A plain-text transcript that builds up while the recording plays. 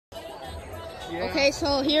Okay,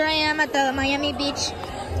 so here I am at the Miami Beach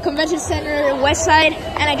Convention Center West Side,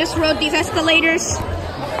 and I just rode these escalators,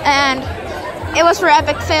 and it was for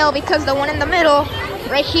epic fail because the one in the middle,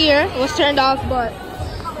 right here, was turned off, but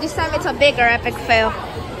this time it's a bigger epic fail.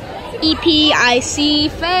 EPIC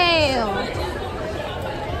fail.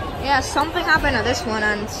 Yeah, something happened to this one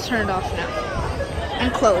and it's turned off now.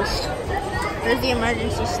 And closed. There's the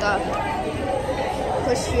emergency stop.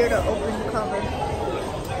 Push here to open cover.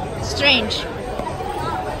 Strange.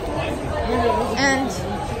 And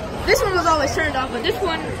this one was always turned off, but this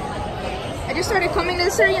one, I just started coming to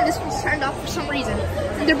this area and this one's turned off for some reason.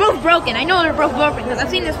 And they're both broken. I know they're both broken because I've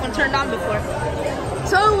seen this one turned on before.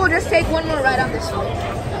 So we'll just take one more ride on this one.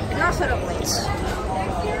 And I'll set up lights.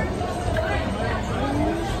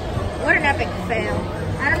 What an epic fail.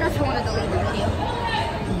 I don't know if I want to delete the video.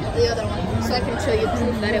 The other one. So I can show you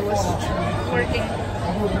proof that it was working.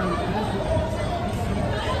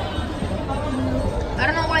 I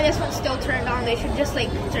don't know why this one's still turned on. They should just like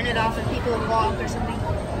turn it off and people would walk or something.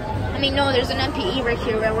 I mean, no, there's an MPE right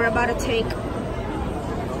here that we're about to take.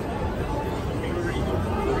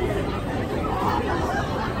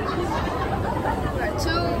 Part 2,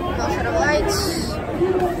 no set of lights.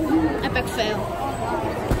 Epic fail.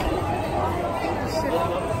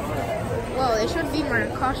 Whoa, they should be more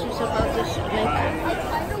cautious about this.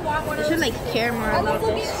 Like, they should like care more about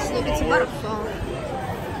this. Like, it's about to fall.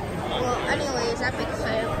 Well, anyways, epic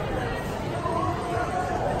fail.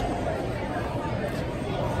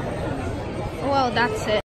 Well, that's it.